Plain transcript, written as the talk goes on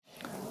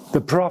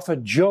the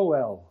prophet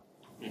Joel.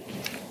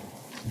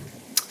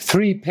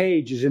 3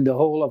 pages in the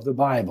whole of the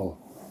Bible.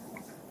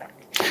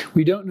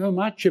 We don't know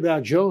much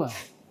about Joel.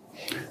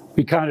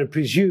 We kind of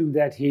presume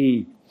that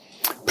he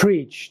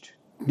preached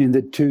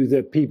to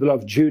the people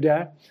of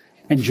Judah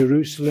and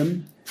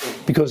Jerusalem,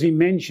 because he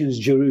mentions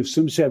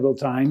Jerusalem several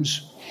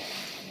times.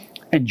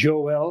 And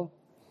Joel,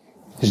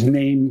 his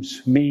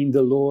names mean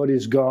the Lord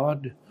is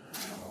God,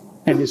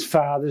 and his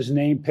father's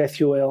name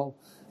Pethuel.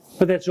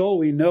 But that's all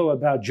we know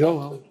about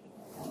Joel.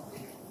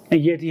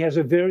 And yet he has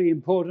a very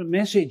important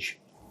message.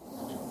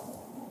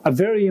 A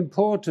very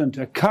important,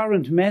 a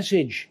current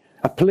message,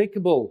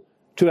 applicable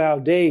to our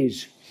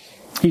days.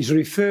 He's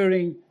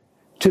referring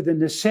to the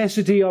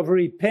necessity of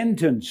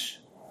repentance.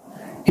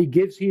 He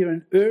gives here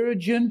an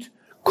urgent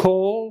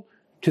call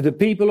to the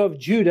people of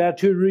Judah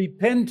to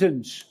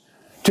repentance,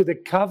 to the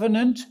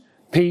covenant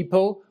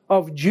people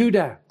of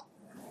Judah.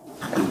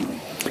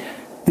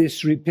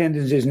 This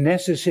repentance is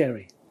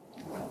necessary.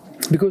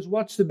 Because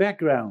what's the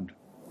background?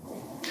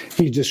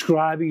 He's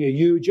describing a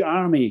huge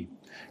army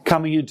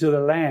coming into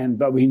the land,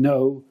 but we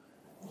know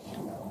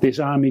this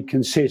army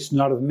consists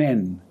not of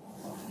men,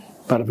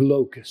 but of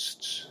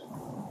locusts,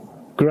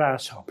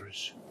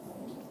 grasshoppers,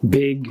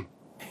 big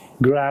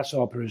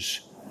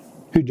grasshoppers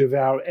who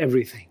devour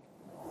everything.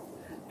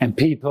 And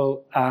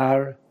people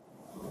are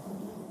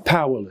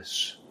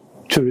powerless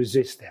to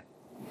resist them.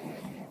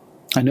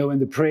 I know in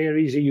the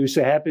prairies it used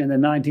to happen in the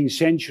 19th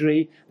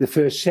century, the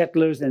first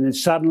settlers, and then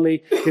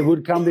suddenly there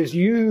would come this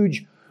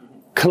huge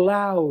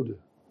cloud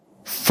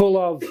full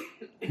of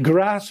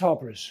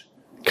grasshoppers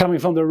coming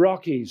from the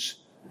Rockies,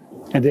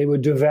 and they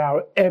would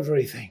devour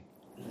everything.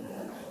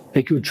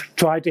 They could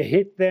try to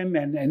hit them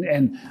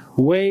and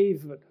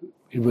wave, but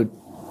it would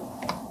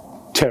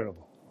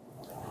terrible.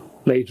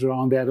 Later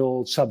on that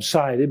all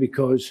subsided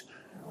because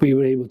we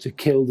were able to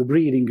kill the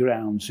breeding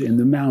grounds in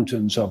the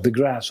mountains of the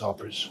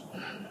grasshoppers.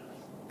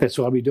 That's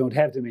why we don't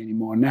have them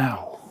anymore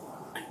now.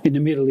 In the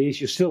Middle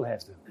East you still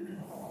have them.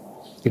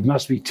 It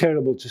must be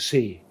terrible to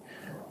see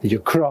that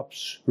your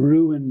crops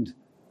ruined,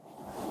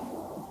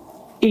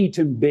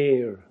 eaten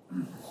bare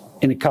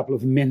in a couple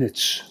of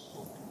minutes.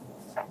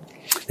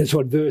 That's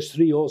what verse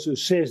 3 also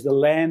says. The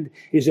land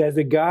is as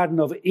the Garden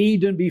of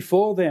Eden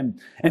before them,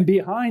 and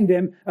behind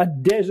them a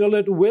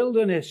desolate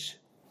wilderness.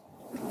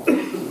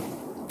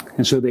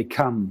 And so they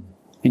come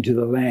into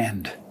the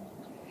land.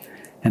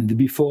 And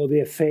before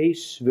their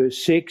face,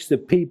 verse 6, the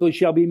people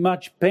shall be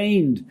much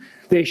pained.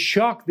 They're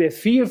shocked, they're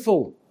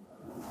fearful.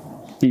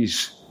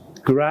 These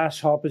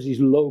grasshoppers, these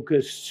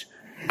locusts,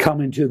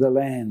 come into the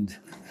land.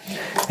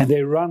 And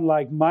they run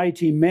like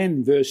mighty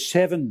men, verse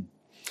 7.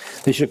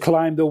 They shall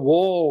climb the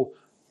wall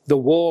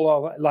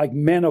of, like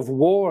men of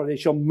war. They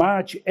shall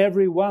march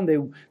every one.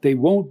 They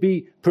won't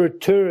be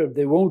perturbed.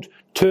 They won't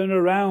turn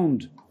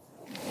around.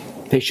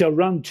 They shall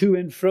run to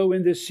and fro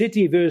in the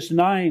city, verse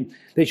 9.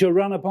 They shall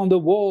run upon the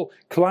wall,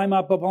 climb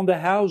up upon the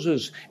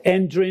houses,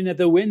 enter in at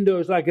the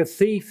windows like a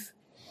thief.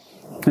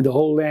 And the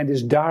whole land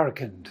is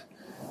darkened,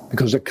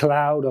 because a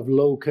cloud of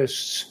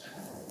locusts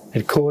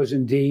had caused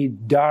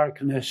indeed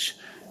darkness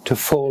to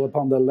fall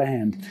upon the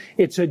land.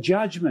 It's a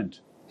judgment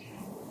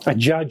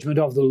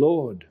of the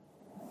Lord.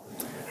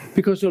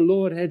 Because the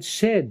Lord had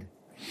said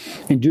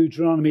in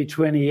Deuteronomy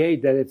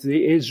 28 that if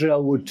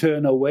Israel would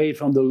turn away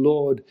from the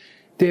Lord,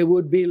 there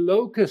would be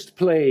locust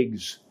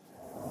plagues.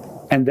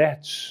 And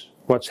that's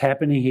what's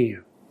happening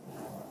here.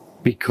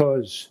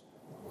 Because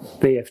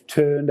they have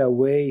turned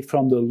away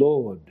from the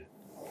Lord.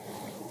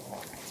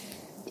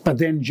 But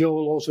then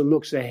Joel also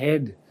looks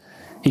ahead.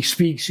 He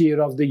speaks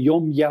here of the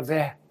Yom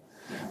Yaveh,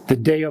 the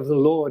day of the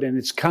Lord, and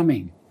it's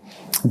coming.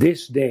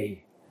 This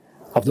day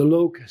of the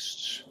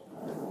locusts.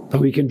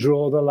 But we can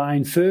draw the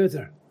line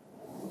further.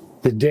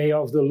 The day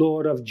of the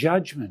Lord of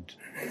judgment.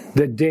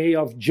 The day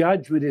of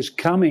judgment is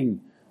coming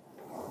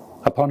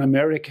upon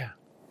America,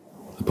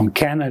 upon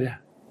Canada,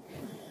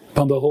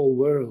 upon the whole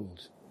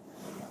world.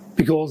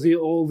 Because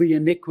all the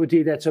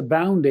iniquity that's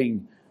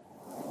abounding,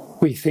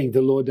 we think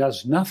the Lord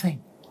does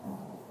nothing.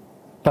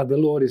 But the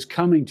Lord is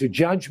coming to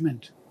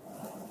judgment.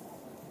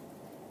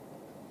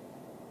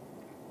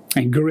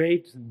 And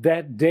great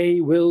that day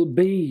will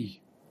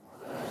be.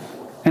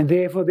 And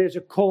therefore there's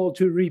a call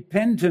to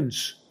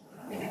repentance.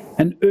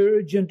 An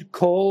urgent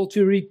call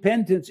to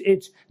repentance.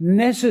 It's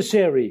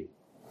necessary.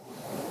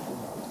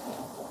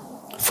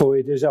 For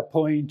it is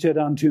appointed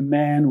unto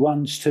man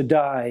once to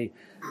die,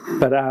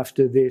 but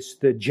after this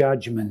the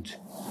judgment.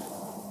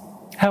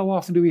 How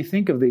often do we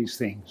think of these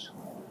things?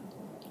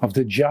 Of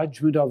the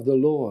judgment of the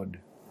Lord.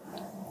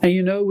 And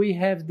you know, we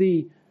have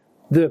the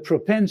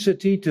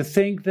propensity to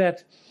think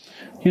that,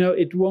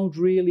 it won't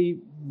really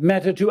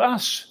matter to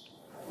us.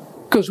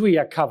 Because we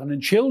are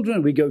covenant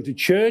children. We go to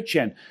church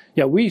and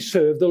we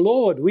serve the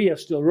Lord. We are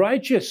still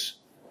righteous.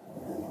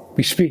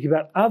 We speak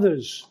about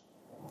others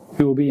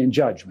who will be in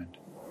judgment.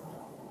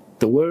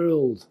 The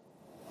world,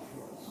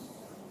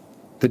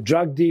 the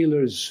drug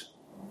dealers,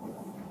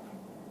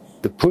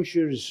 the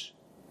pushers,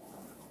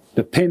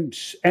 the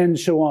pimps, and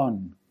so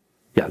on.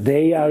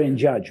 They are in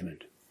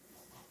judgment.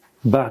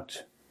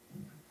 But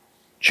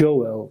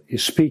Joel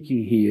is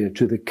speaking here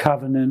to the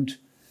covenant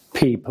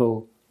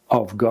people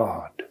of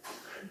God.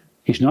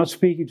 He's not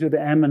speaking to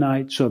the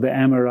Ammonites or the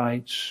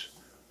Amorites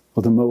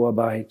or the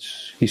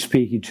Moabites. He's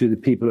speaking to the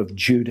people of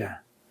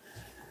Judah.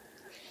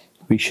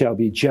 We shall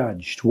be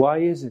judged. Why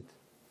is it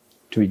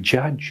to be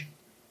judged?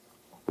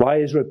 Why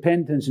is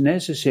repentance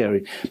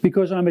necessary?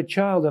 Because I'm a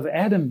child of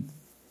Adam.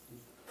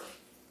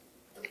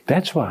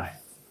 That's why.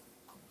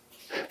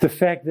 The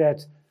fact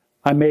that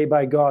I may,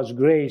 by God's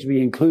grace,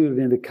 be included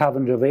in the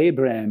covenant of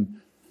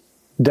Abraham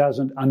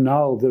doesn't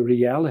annul the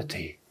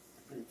reality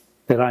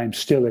that I am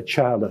still a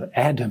child of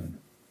Adam.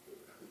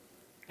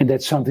 And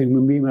that's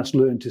something we must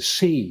learn to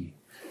see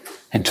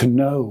and to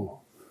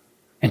know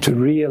and to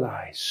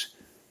realize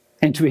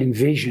and to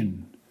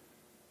envision.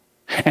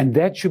 And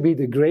that should be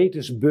the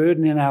greatest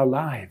burden in our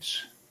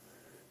lives,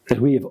 that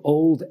we have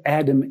old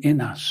Adam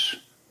in us,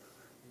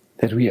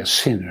 that we are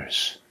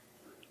sinners.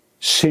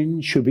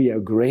 Sin should be our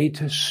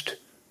greatest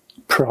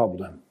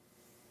problem.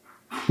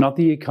 Not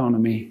the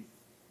economy,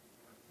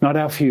 not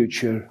our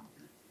future,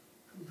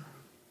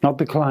 not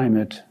the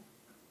climate,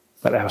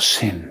 but our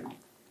sin.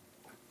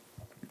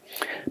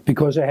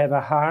 Because I have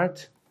a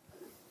heart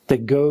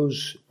that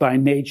goes by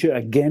nature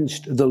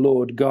against the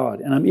Lord God.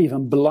 And I'm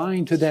even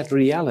blind to that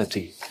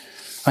reality.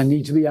 I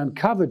need to be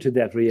uncovered to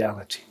that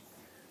reality.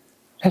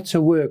 That's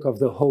a work of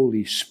the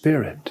Holy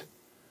Spirit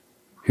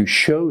who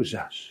shows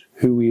us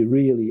who we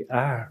really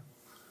are.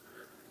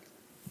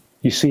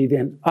 You see,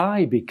 then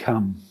I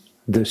become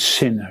the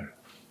sinner.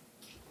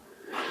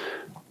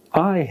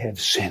 I have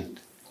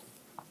sinned.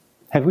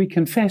 Have we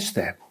confessed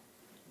that?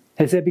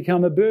 Has that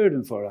become a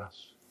burden for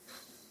us?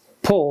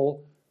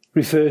 Paul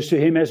refers to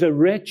him as a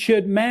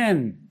wretched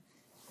man,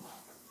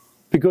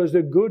 because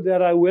the good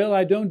that I will,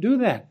 I don't do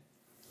that.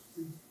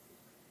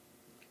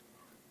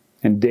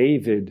 And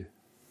David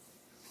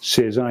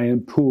says, I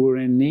am poor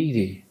and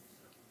needy.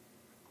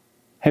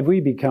 Have we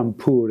become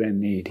poor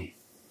and needy?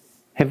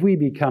 Have we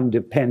become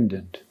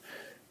dependent?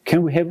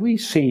 Have we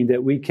seen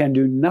that we can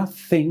do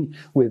nothing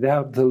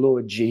without the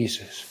Lord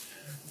Jesus?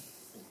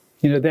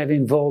 You know, that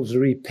involves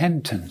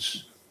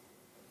repentance,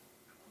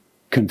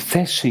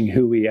 confessing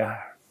who we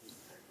are,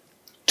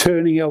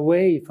 turning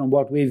away from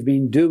what we've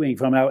been doing,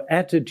 from our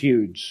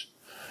attitudes.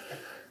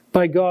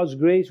 By God's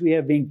grace, we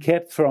have been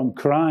kept from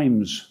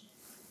crimes,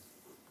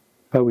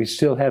 but we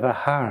still have a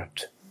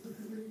heart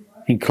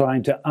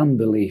inclined to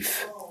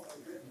unbelief.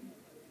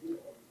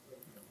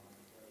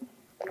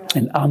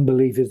 And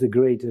unbelief is the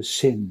greatest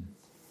sin,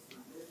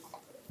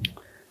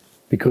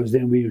 because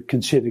then we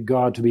consider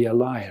God to be a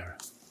liar.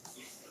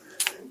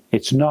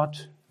 It's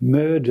not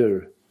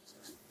murder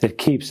that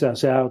keeps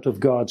us out of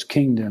God's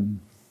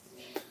kingdom.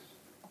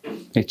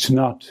 It's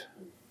not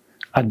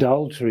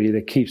adultery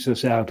that keeps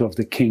us out of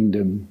the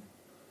kingdom,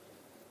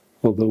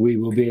 although we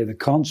will bear the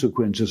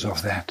consequences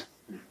of that.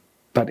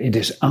 But it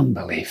is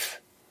unbelief.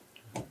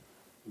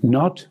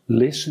 Not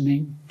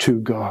listening to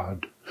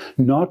God.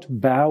 Not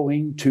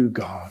bowing to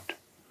God.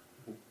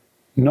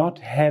 Not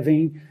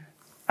having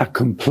a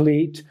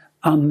complete,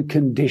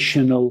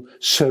 unconditional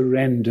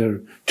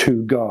surrender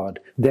to God.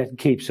 That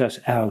keeps us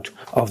out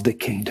of the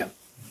kingdom.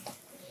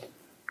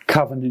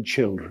 Covenant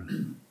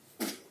children.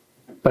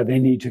 But they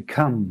need to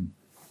come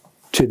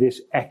to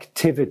this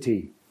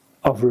activity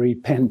of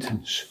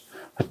repentance,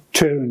 a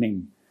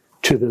turning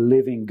to the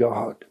living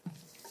God.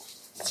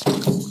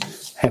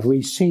 Have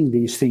we seen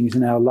these things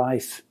in our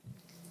life?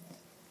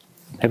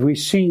 Have we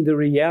seen the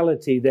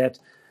reality that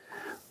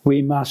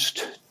we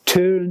must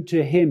turn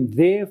to Him?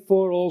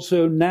 Therefore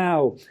also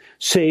now,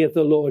 saith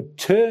the Lord,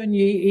 turn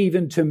ye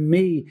even to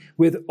me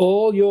with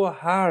all your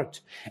heart,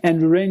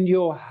 and rend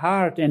your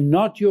heart and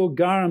not your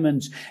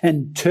garments,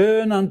 and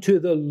turn unto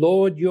the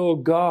Lord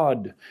your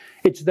God.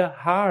 It's the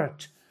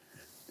heart.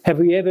 Have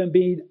we ever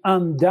been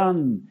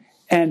undone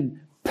and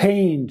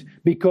pained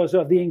because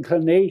of the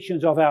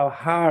inclinations of our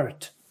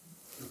heart?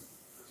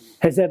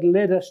 Has that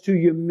led us to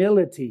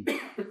humility?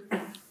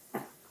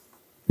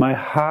 My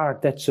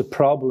heart, that's a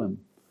problem.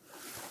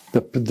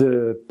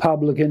 The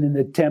publican in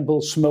the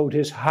temple smote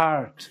his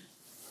heart,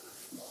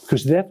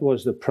 because that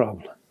was the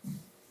problem.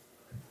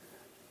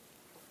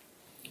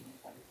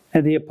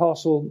 And the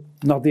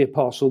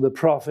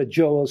prophet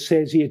Joel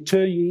says here,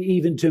 turn ye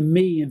even to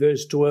me, in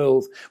verse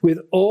 12, with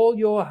all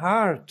your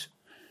heart,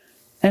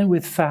 and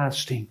with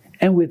fasting,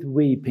 and with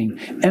weeping,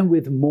 and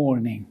with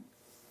mourning.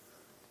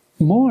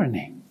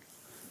 Mourning.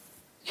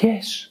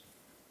 Yes.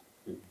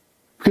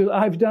 Because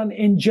I've done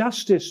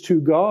injustice to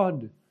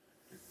God.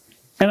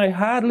 And I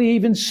hardly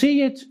even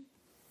see it.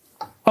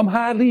 I'm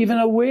hardly even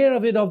aware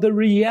of it, of the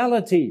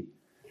reality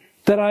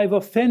that I've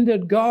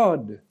offended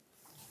God.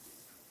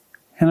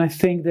 And I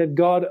think that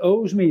God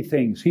owes me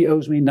things. He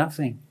owes me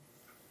nothing.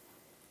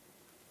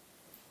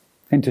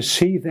 And to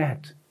see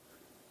that,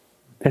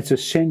 that's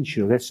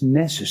essential, that's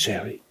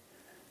necessary.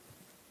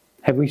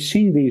 Have we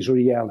seen these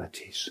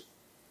realities?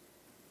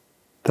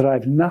 That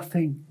I've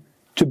nothing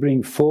to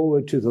bring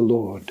forward to the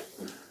Lord.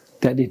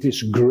 That it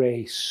is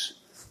grace.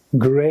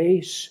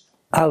 Grace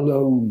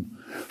alone.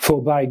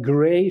 For by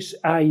grace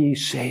are ye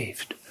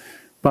saved.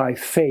 by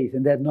faith,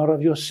 and that not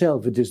of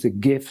yourself, it is the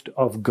gift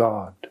of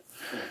God.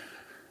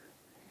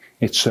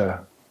 It's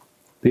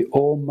the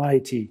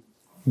almighty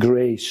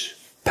grace,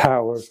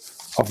 power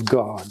of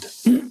God.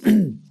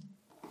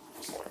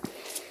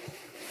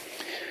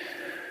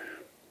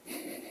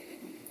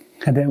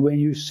 And then when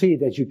you see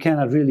that you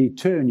cannot really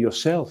turn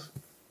yourself,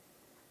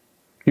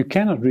 you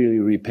cannot really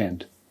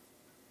repent.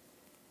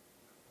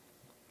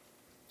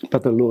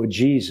 But the Lord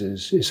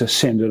Jesus is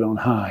ascended on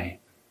high.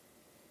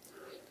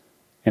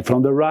 And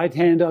from the right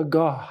hand of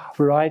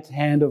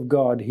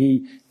God,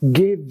 He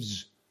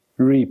gives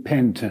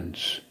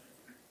repentance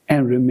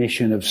and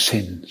remission of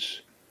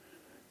sins.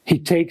 He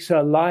takes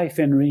our life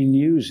and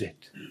renews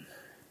it.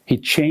 He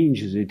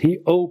changes it. He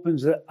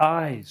opens the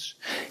eyes.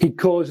 He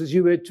causes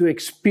you to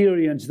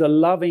experience the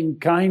loving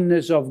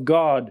kindness of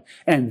God.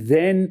 And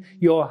then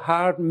your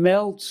heart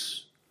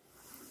melts.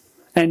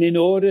 And in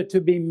order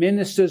to be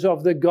ministers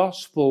of the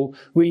gospel,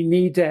 we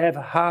need to have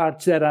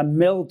hearts that are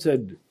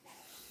melted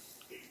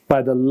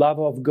by the love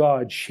of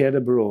God shed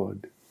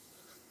abroad.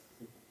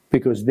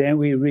 Because then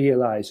we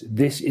realize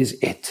this is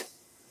it.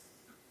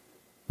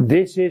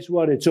 This is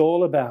what it's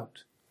all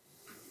about.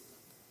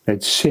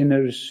 That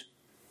sinners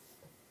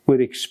would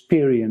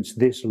experience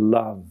this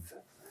love.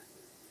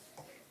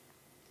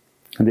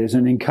 And there's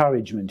an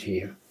encouragement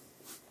here.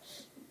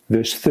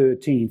 Verse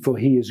 13, for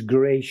He is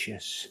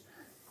gracious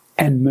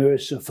and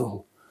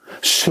merciful,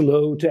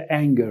 slow to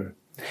anger,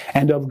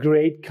 and of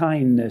great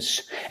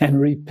kindness,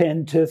 and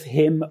repenteth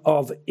him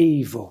of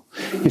evil.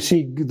 You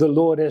see, the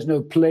Lord has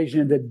no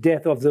pleasure in the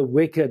death of the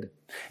wicked.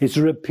 It's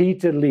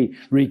repeatedly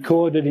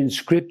recorded in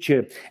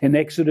Scripture. In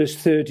Exodus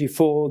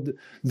 34,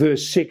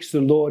 verse 6,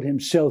 the Lord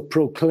Himself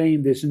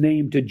proclaimed this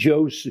name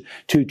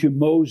to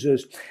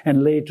Moses.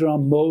 And later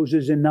on,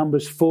 Moses in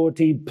Numbers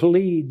 14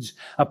 pleads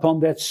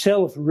upon that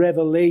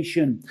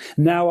self-revelation.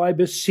 Now I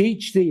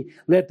beseech thee,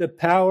 let the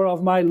power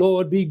of my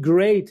Lord be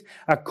great,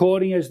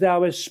 according as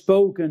thou hast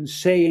spoken,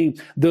 saying,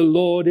 the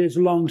Lord is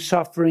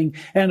long-suffering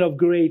and of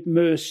great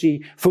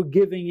mercy,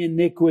 forgiving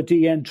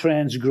iniquity and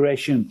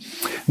transgression.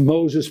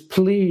 Moses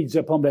pleads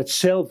upon that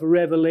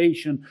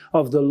self-revelation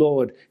of the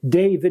Lord.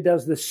 David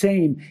does the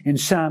same in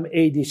Psalm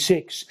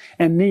 86.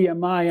 And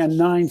Nehemiah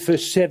 9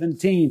 verse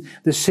 17,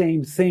 the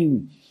same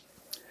thing.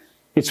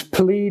 It's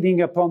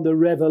pleading upon the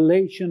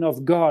revelation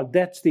of God.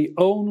 That's the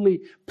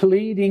only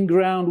pleading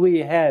ground we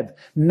have.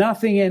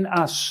 Nothing in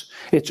us.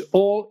 It's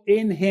all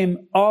in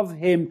Him, of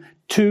Him,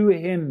 to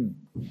Him.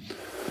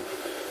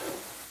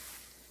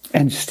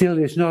 And still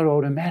it's not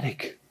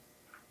automatic.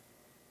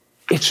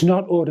 It's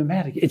not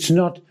automatic. It's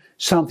not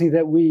something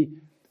that we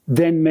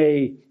then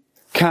may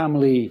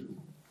calmly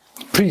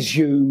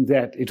presume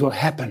that it will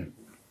happen.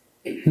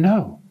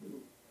 No.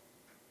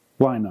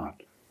 Why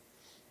not?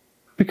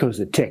 Because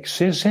the text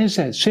says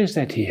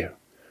that here.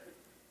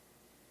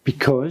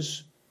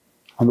 Because,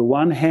 on the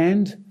one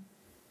hand,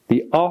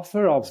 the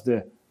offer of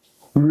the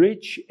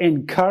rich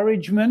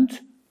encouragement,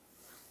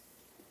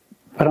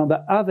 but on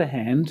the other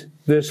hand,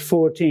 verse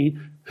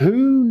 14,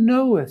 who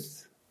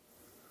knoweth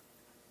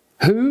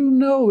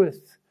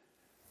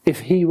if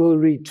he will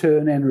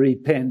return and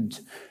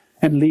repent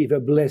and leave a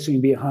blessing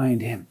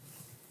behind him?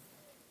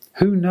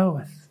 Who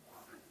knoweth?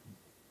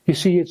 You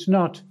see, it's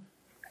not,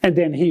 and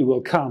then he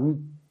will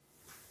come,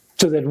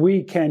 so that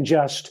we can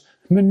just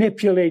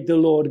manipulate the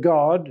Lord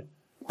God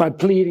by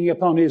pleading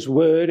upon His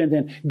word, and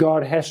then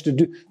God has to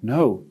do.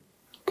 No,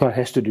 God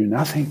has to do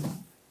nothing.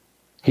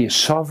 He is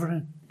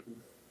sovereign.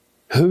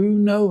 Who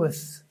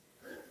knoweth?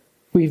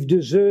 We've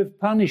deserved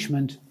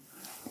punishment,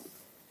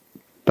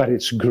 but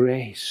it's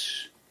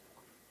grace.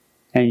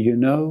 And you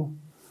know,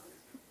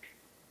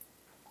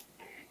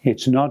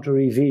 it's not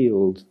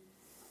revealed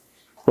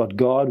what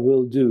God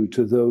will do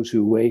to those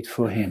who wait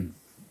for Him.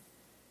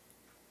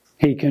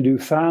 He can do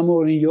far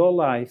more in your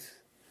life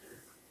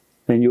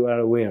than you are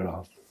aware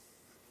of,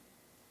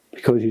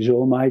 because He's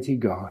Almighty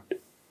God.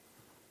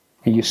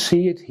 And you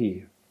see it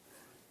here.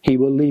 He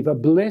will leave a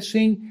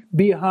blessing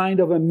behind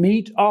of a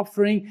meat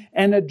offering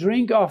and a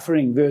drink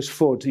offering, verse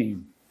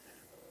 14.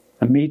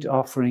 A meat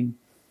offering,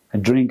 a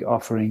drink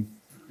offering,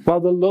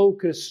 while the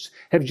locusts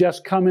have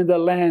just come in the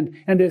land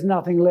and there's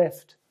nothing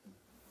left.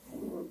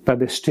 But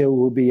there still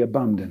will be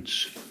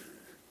abundance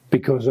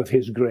because of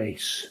His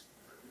grace.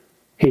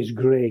 His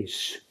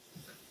grace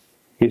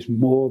is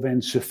more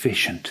than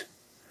sufficient.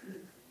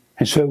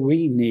 And so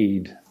we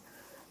need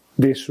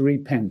this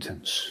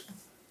repentance.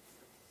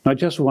 Not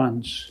just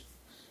once,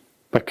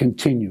 but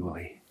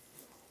continually.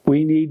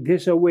 We need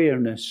this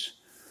awareness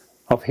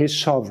of His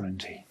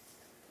sovereignty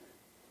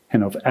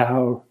and of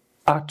our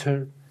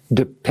utter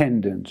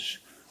dependence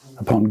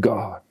upon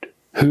God.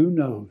 Who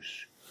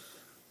knows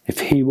if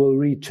He will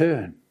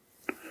return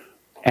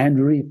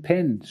and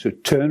repent, so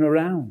turn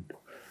around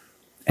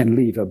and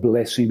leave a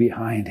blessing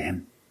behind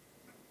Him.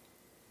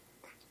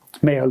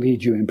 May I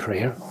lead you in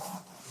prayer?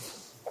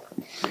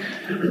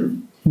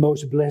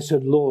 Most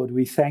blessed Lord,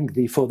 we thank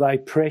Thee for Thy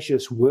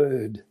precious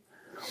word.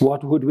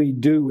 What would we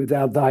do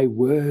without Thy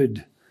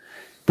word?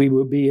 We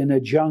would be in a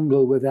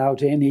jungle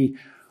without any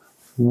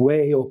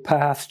way or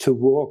path to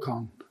walk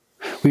on.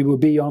 We will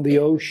be on the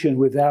ocean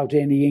without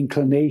any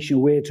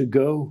inclination where to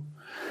go.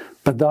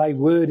 But thy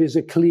word is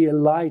a clear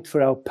light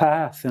for our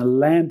path and a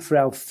lamp for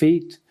our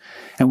feet.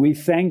 And we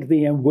thank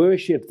thee and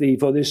worship thee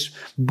for this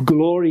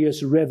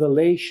glorious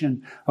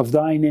revelation of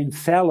thine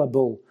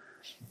infallible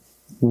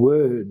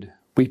word.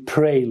 We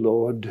pray,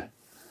 Lord,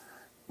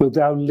 wilt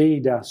thou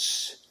lead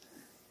us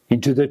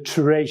into the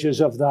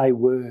treasures of thy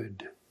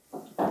word.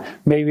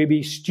 May we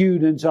be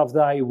students of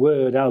thy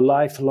word our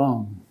life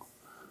long.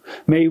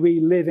 May we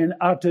live in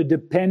utter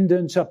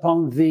dependence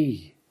upon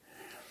thee.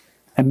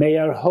 And may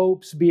our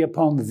hopes be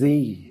upon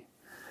thee.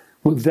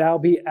 Wilt thou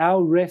be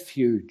our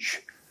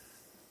refuge?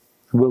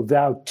 Wilt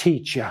thou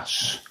teach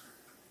us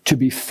to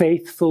be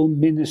faithful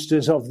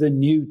ministers of the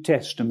New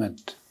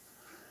Testament?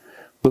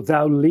 Wilt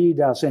thou lead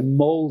us and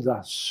mold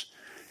us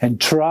and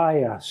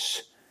try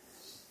us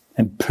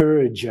and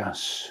purge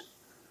us?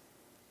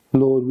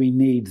 Lord, we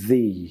need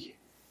thee.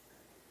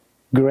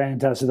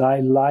 Grant us thy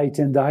light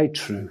and thy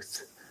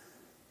truth,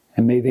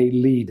 and may they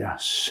lead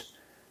us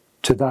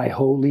to thy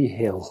holy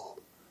hill.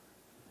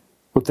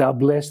 Wilt thou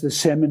bless the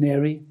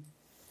seminary,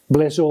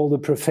 bless all the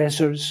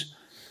professors,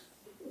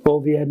 all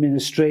the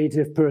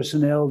administrative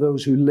personnel,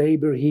 those who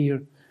labor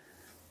here,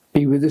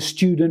 be with the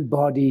student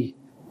body,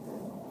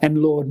 and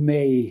Lord,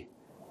 may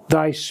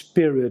thy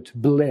Spirit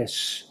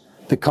bless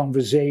the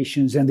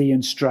conversations and the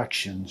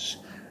instructions.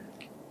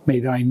 May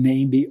thy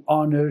name be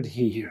honored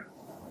here.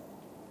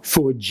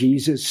 For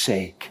Jesus'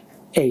 sake,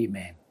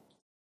 amen.